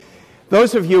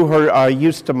Those of you who are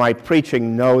used to my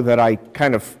preaching know that I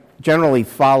kind of generally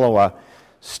follow a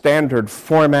standard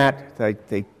format.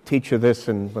 They teach you this,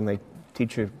 and when they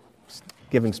teach you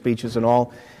giving speeches and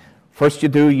all, first you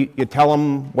tell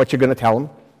them what you're going to tell them,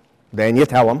 then you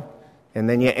tell them, and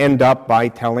then you end up by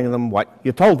telling them what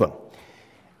you told them.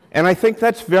 And I think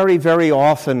that's very, very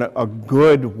often a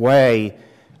good way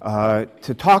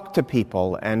to talk to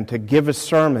people and to give a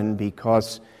sermon,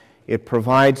 because it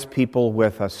provides people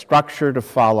with a structure to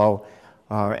follow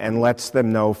and lets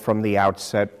them know from the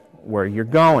outset where you're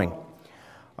going.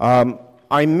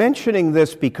 I'm mentioning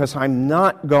this because I'm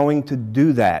not going to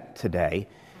do that today.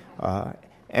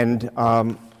 And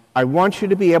I want you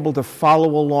to be able to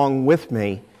follow along with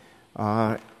me.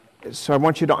 So I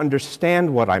want you to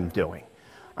understand what I'm doing.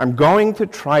 I'm going to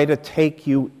try to take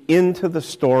you into the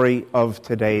story of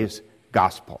today's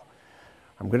gospel.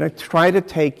 I'm going to try to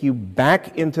take you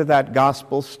back into that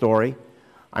gospel story.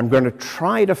 I'm going to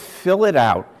try to fill it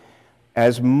out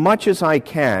as much as I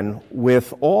can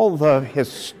with all the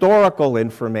historical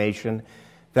information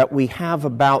that we have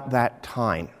about that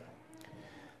time.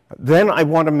 Then I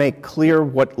want to make clear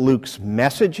what Luke's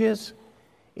message is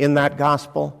in that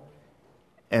gospel,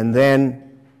 and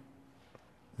then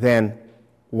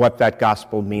what that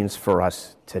gospel means for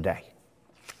us today.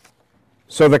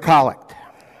 So the collect.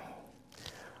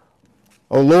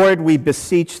 O Lord, we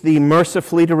beseech thee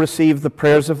mercifully to receive the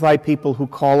prayers of thy people who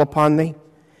call upon thee,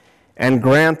 and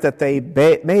grant that they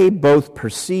may both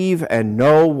perceive and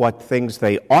know what things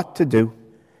they ought to do,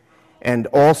 and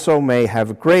also may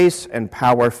have grace and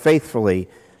power faithfully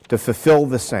to fulfill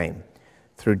the same.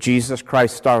 Through Jesus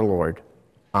Christ our Lord.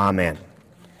 Amen.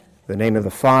 In the name of the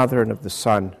Father, and of the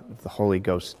Son, and of the Holy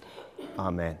Ghost.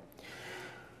 Amen.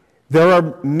 There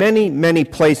are many, many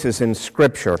places in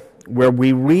Scripture where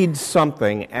we read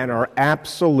something and are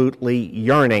absolutely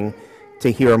yearning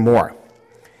to hear more.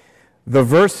 The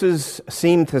verses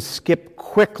seem to skip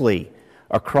quickly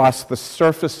across the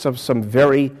surface of some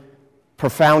very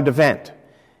profound event,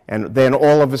 and then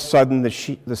all of a sudden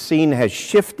the scene has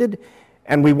shifted,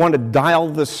 and we want to dial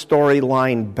the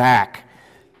storyline back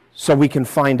so we can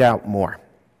find out more.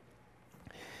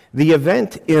 The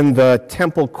event in the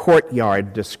temple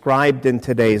courtyard described in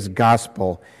today's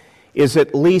gospel is,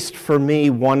 at least for me,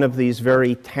 one of these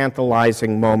very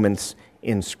tantalizing moments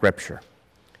in Scripture.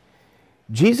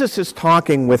 Jesus is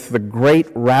talking with the great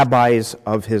rabbis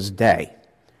of his day.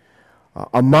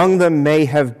 Among them may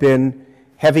have been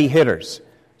heavy hitters,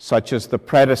 such as the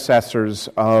predecessors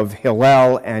of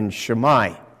Hillel and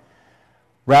Shammai.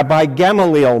 Rabbi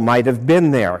Gamaliel might have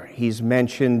been there. He's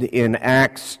mentioned in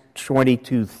Acts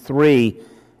 22:3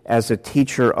 as a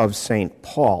teacher of St.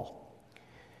 Paul.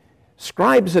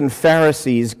 Scribes and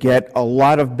Pharisees get a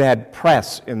lot of bad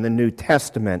press in the New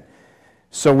Testament,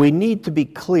 so we need to be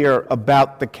clear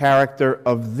about the character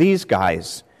of these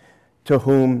guys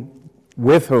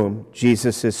with whom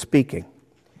Jesus is speaking.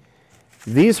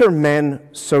 These are men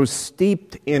so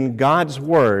steeped in God's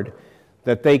Word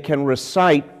that they can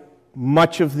recite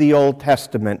much of the Old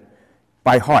Testament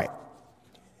by heart.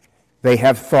 They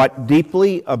have thought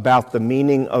deeply about the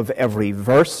meaning of every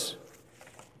verse.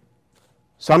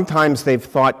 Sometimes they've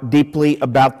thought deeply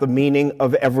about the meaning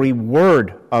of every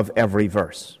word of every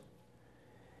verse.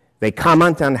 They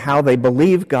comment on how they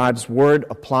believe God's Word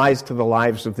applies to the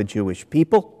lives of the Jewish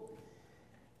people.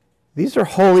 These are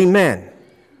holy men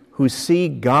who see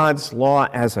God's law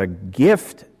as a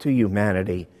gift to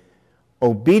humanity.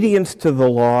 Obedience to the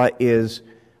law is,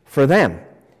 for them,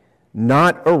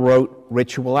 not a rote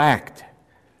ritual act.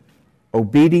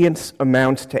 Obedience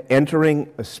amounts to entering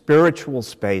a spiritual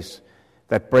space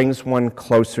that brings one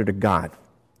closer to God.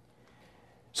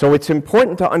 So it's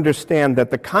important to understand that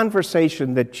the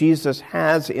conversation that Jesus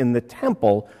has in the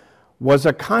temple was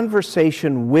a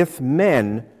conversation with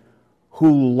men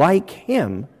who, like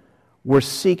him, were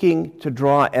seeking to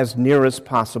draw as near as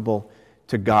possible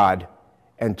to God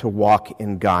and to walk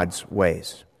in God's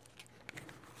ways.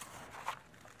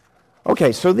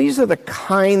 Okay, so these are the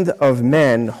kind of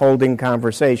men holding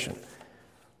conversation.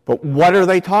 But what are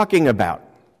they talking about?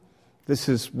 This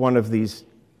is one of these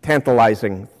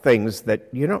tantalizing things that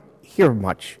you don't hear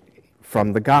much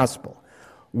from the gospel.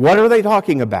 What are they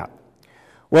talking about?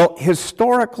 Well,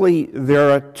 historically,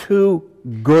 there are two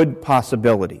good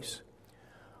possibilities.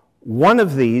 One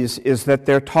of these is that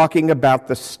they're talking about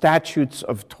the statutes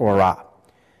of Torah,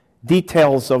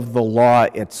 details of the law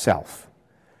itself.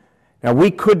 Now,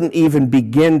 we couldn't even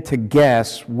begin to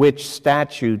guess which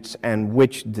statutes and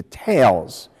which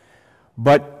details,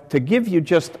 but to give you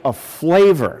just a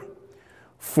flavor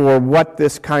for what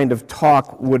this kind of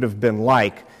talk would have been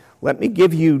like, Let me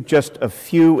give you just a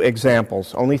few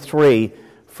examples, only 3,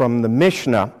 from the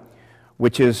Mishnah,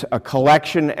 which is a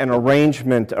collection and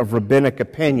arrangement of rabbinic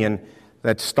opinion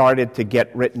that started to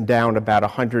get written down about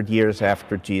 100 years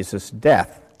after Jesus'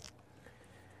 death.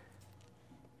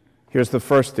 Here's the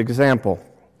first example.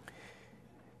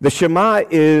 The Shema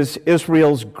is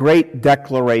Israel's great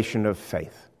declaration of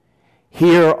faith.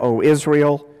 Hear, O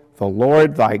Israel, the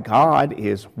Lord thy God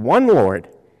is one Lord,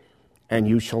 and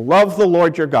you shall love the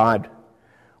Lord your God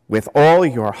with all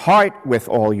your heart, with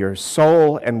all your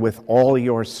soul, and with all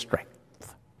your strength.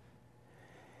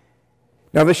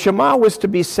 Now, the Shema was to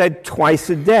be said twice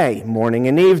a day, morning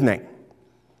and evening.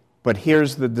 But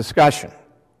here's the discussion.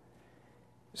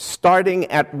 Starting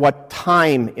at what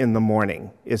time in the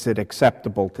morning is it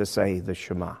acceptable to say the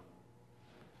Shema?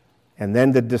 And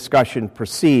then the discussion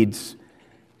proceeds,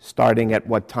 starting at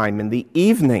what time in the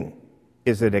evening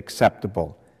is it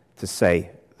acceptable to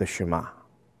say the Shema?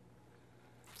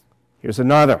 Here's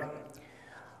another.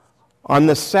 On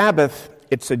the Sabbath,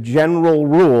 it's a general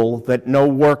rule that no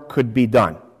work could be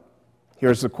done.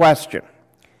 Here's the question.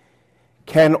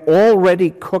 Can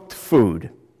already cooked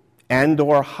food and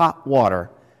or hot water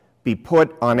be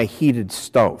put on a heated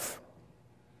stove?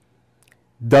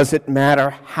 Does it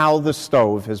matter how the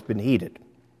stove has been heated?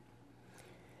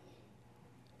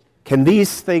 Can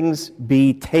these things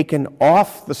be taken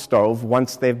off the stove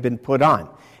once they've been put on?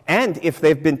 And if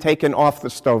they've been taken off the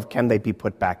stove, can they be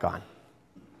put back on?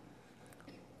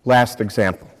 Last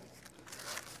example.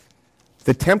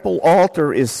 The temple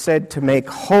altar is said to make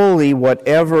holy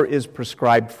whatever is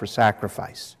prescribed for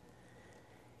sacrifice.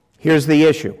 Here's the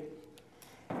issue.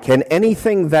 Can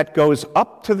anything that goes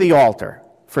up to the altar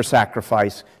for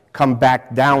sacrifice come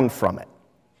back down from it?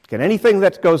 Can anything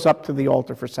that goes up to the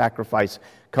altar for sacrifice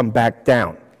come back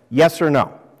down? Yes or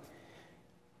no?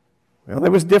 Well,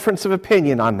 there was difference of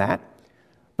opinion on that.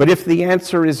 But if the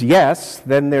answer is yes,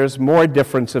 then there's more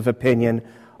difference of opinion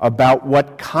about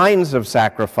what kinds of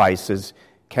sacrifices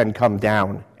can come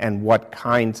down and what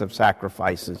kinds of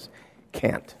sacrifices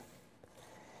can't.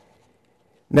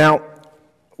 Now,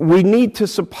 we need to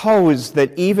suppose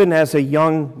that even as a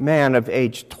young man of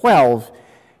age 12,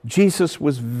 Jesus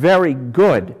was very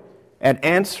good at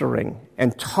answering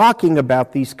and talking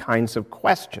about these kinds of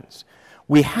questions.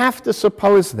 We have to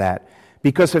suppose that,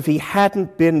 because if he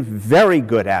hadn't been very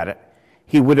good at it,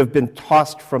 he would have been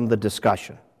tossed from the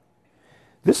discussion.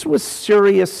 This was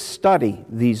serious study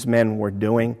these men were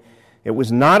doing. It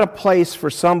was not a place for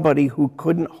somebody who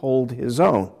couldn't hold his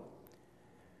own.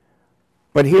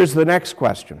 But here's the next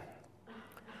question.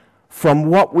 From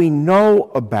what we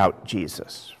know about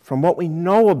Jesus, from what we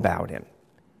know about him,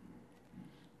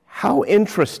 how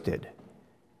interested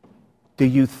do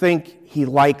you think he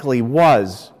likely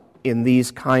was in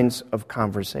these kinds of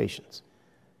conversations?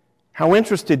 How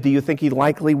interested do you think he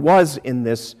likely was in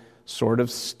this sort of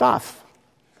stuff?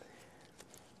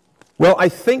 Well, I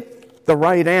think the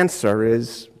right answer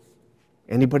is,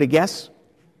 anybody guess?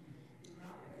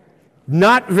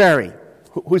 Not very.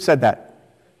 Who said that?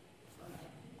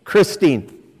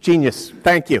 Christine. Genius.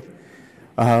 Thank you.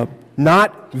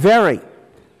 Not very.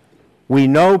 We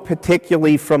know,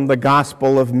 particularly from the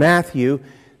Gospel of Matthew,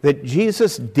 that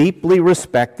Jesus deeply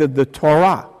respected the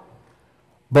Torah.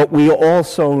 But we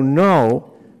also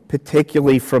know,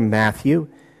 particularly from Matthew,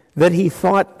 that he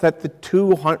thought that the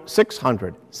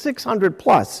 600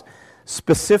 plus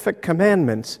specific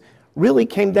commandments really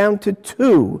came down to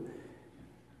two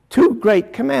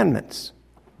great commandments.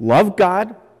 Love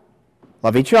God,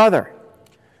 love each other.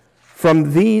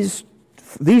 From these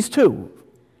two,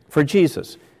 for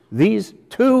Jesus, these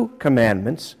two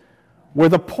commandments were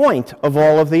the point of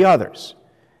all of the others.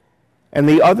 And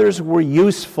the others were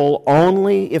useful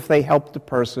only if they helped the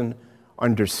person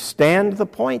understand the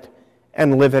point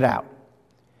and live it out.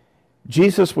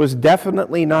 Jesus was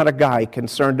definitely not a guy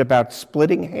concerned about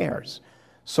splitting hairs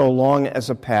so long as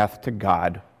a path to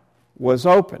God was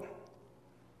open.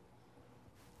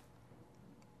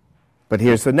 But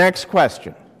here's the next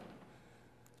question.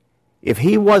 If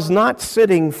he was not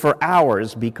sitting for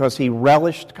hours because he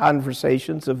relished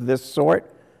conversations of this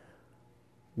sort,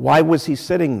 why was he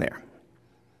sitting there?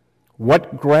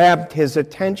 What grabbed his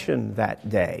attention that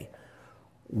day?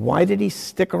 Why did he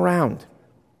stick around?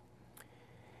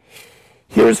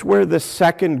 Here's where the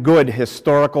second good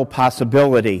historical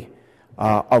possibility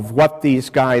of what these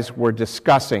guys were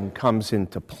discussing comes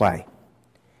into play.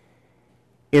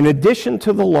 In addition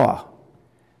to the law,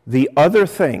 the other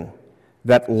thing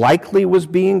that likely was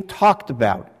being talked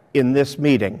about in this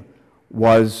meeting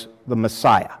was the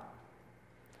Messiah.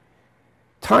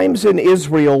 Times in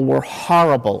Israel were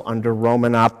horrible under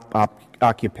Roman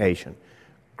occupation.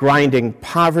 grinding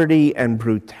poverty and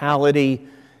brutality.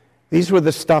 These were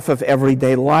the stuff of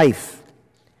everyday life.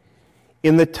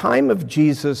 In the time of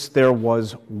Jesus, there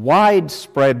was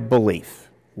widespread belief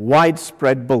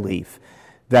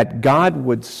that God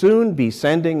would soon be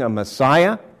sending a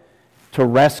Messiah to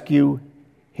rescue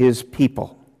his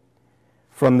people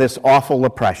from this awful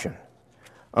oppression,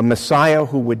 a Messiah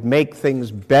who would make things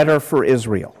better for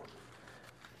Israel.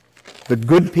 The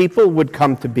good people would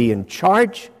come to be in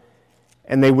charge,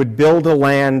 and they would build a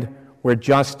land where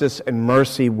justice and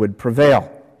mercy would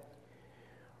prevail.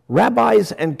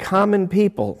 Rabbis and common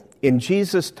people in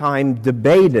Jesus' time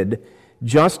debated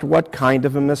just what kind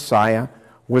of a Messiah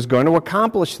was going to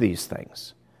accomplish these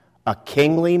things. A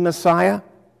kingly Messiah?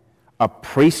 A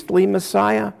priestly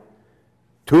Messiah?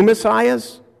 Two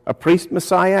Messiahs? A priest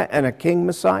Messiah and a king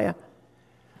Messiah?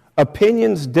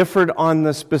 Opinions differed on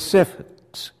the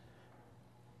specifics,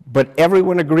 but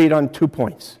everyone agreed on 2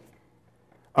 points.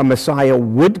 A Messiah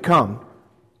would come,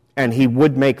 and he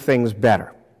would make things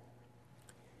better.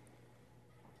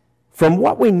 From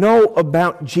what we know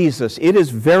about Jesus, it is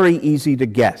very easy to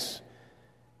guess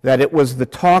that it was the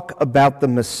talk about the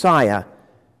Messiah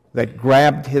that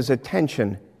grabbed his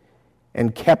attention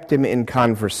and kept him in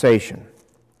conversation.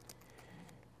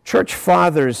 Church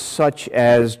fathers such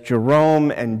as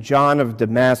Jerome and John of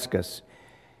Damascus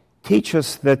teach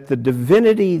us that the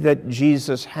divinity that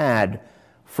Jesus had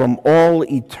from all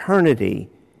eternity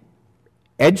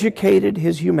educated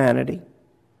his humanity,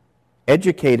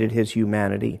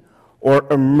 or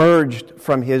emerged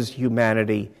from his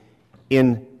humanity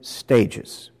in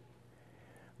stages.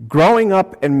 Growing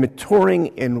up and maturing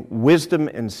in wisdom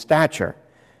and stature,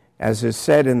 as is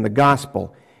said in the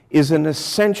gospel, is an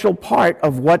essential part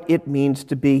of what it means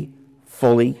to be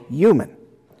fully human,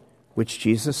 which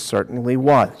Jesus certainly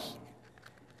was.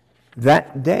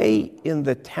 That day in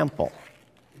the temple,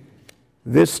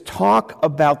 this talk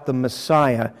about the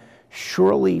Messiah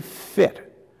surely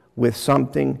fit with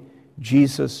something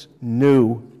Jesus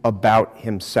knew about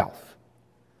himself.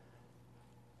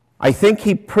 I think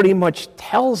he pretty much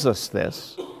tells us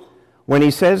this when he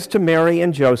says to Mary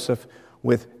and Joseph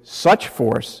with such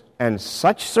force and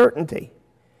such certainty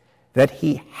that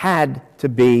he had to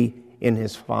be in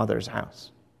his Father's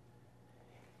house.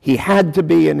 He had to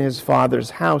be in his Father's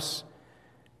house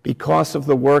because of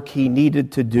the work he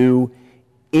needed to do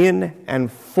in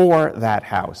and for that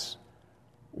house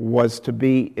was to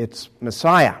be its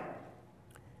Messiah.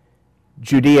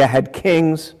 Judea had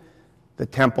kings, the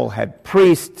temple had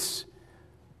priests,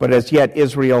 but as yet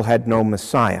Israel had no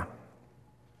Messiah.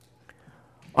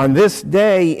 On this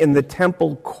day in the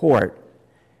temple court,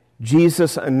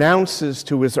 Jesus announces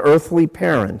to his earthly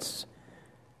parents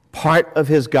part of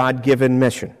his God-given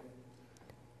mission.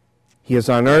 He is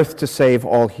on earth to save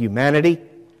all humanity.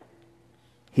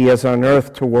 He is on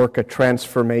earth to work a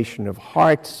transformation of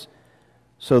hearts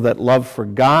so that love for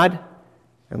God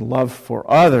and love for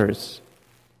others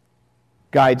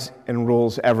guides and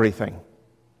rules everything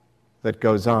that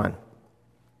goes on.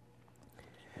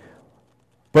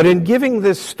 But in giving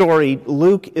this story,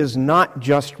 Luke is not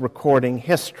just recording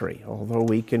history, although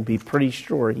we can be pretty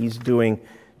sure he's doing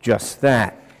just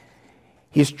that.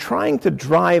 He's trying to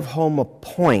drive home a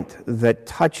point that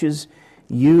touches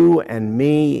you and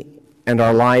me and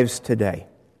our lives today.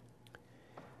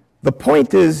 The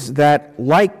point is that,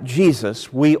 like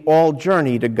Jesus, we all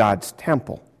journey to God's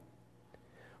temple.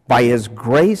 By his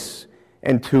grace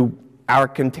and to our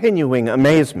continuing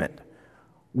amazement,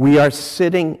 we are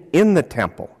sitting in the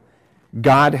temple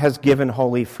God has given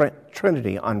Holy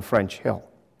Trinity on French Hill.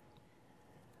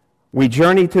 We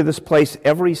journey to this place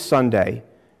every Sunday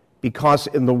because,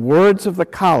 in the words of the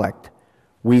collect,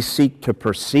 we seek to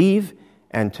perceive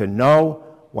and to know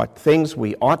what things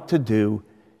we ought to do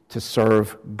to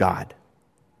serve God.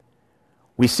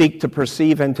 We seek to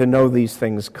perceive and to know these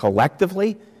things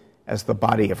collectively as the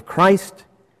body of Christ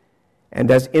and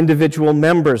as individual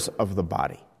members of the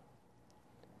body.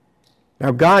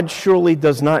 Now, God surely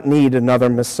does not need another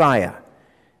Messiah.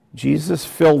 Jesus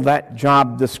filled that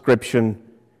job description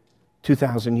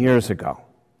 2,000 years ago.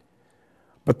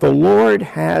 But the Lord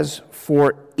has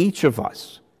for each of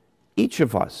us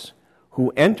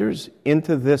who enters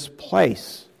into this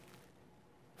place,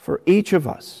 for each of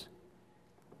us,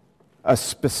 a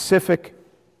specific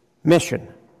mission,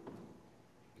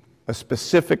 a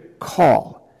specific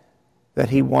call that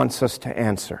he wants us to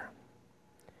answer.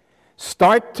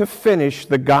 Start to finish,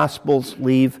 the Gospels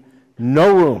leave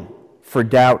no room for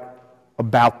doubt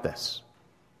about this.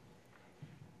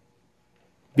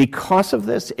 Because of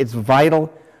this, it's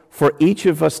vital for each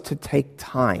of us to take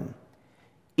time,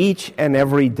 each and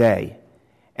every day,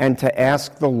 and to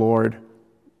ask the Lord,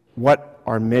 what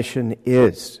our mission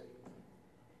is.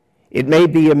 It may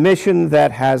be a mission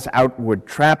that has outward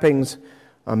trappings,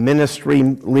 a ministry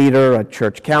leader, a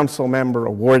church council member,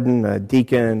 a warden, a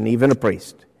deacon, even a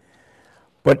priest.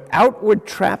 But outward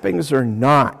trappings or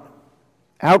not,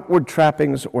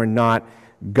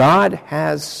 God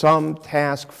has some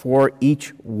task for each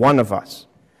one of us,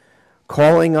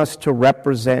 calling us to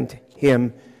represent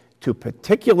Him to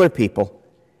particular people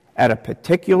at a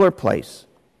particular place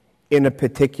in a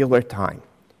particular time.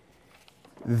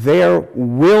 There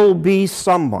will be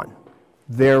someone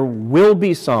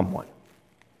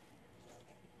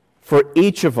for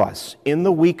each of us in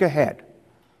the week ahead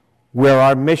where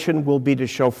our mission will be to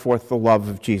show forth the love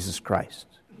of Jesus Christ.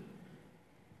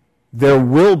 There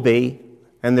will be,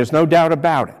 and there's no doubt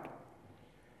about it,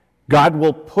 God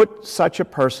will put such a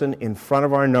person in front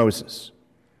of our noses.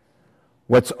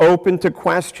 What's open to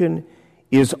question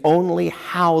is only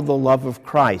how the love of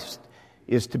Christ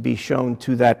is to be shown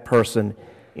to that person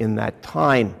in that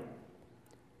time.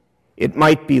 It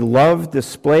might be love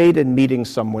displayed in meeting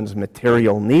someone's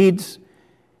material needs.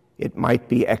 It might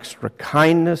be extra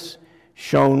kindness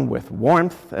shown with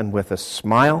warmth and with a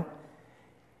smile.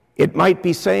 It might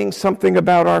be saying something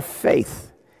about our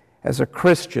faith as a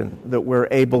Christian that we're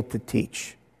able to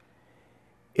teach.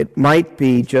 It might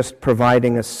be just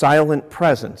providing a silent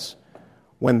presence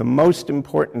when the most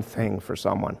important thing for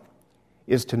someone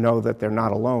is to know that they're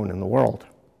not alone in the world.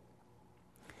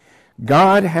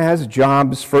 God has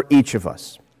jobs for each of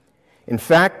us. In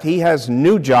fact, He has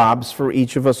new jobs for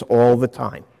each of us all the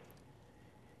time.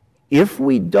 If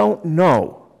we don't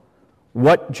know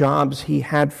what jobs He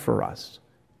has for us,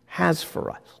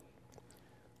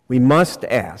 we must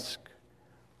ask,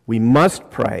 we must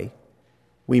pray,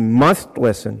 we must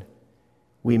listen,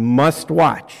 we must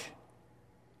watch,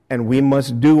 and we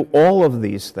must do all of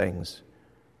these things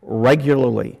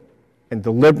regularly and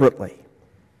deliberately.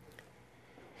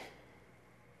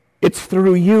 It's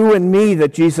through you and me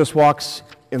that Jesus walks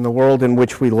in the world in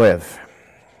which we live.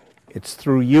 It's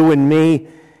through you and me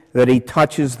that He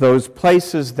touches those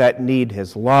places that need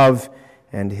His love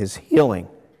and His healing.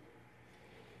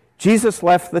 Jesus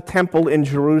left the temple in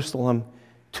Jerusalem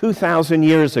 2,000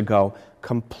 years ago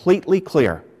completely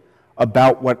clear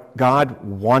about what God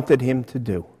wanted Him to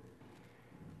do.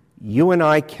 You and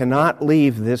I cannot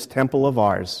leave this temple of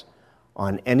ours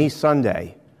on any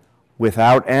Sunday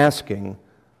without asking,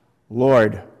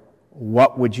 Lord,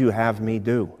 what would you have me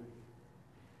do?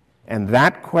 And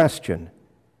that question,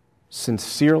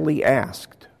 sincerely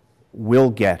asked,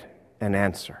 will get an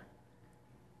answer.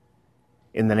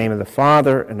 In the name of the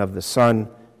Father, and of the Son,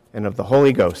 and of the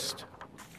Holy Ghost.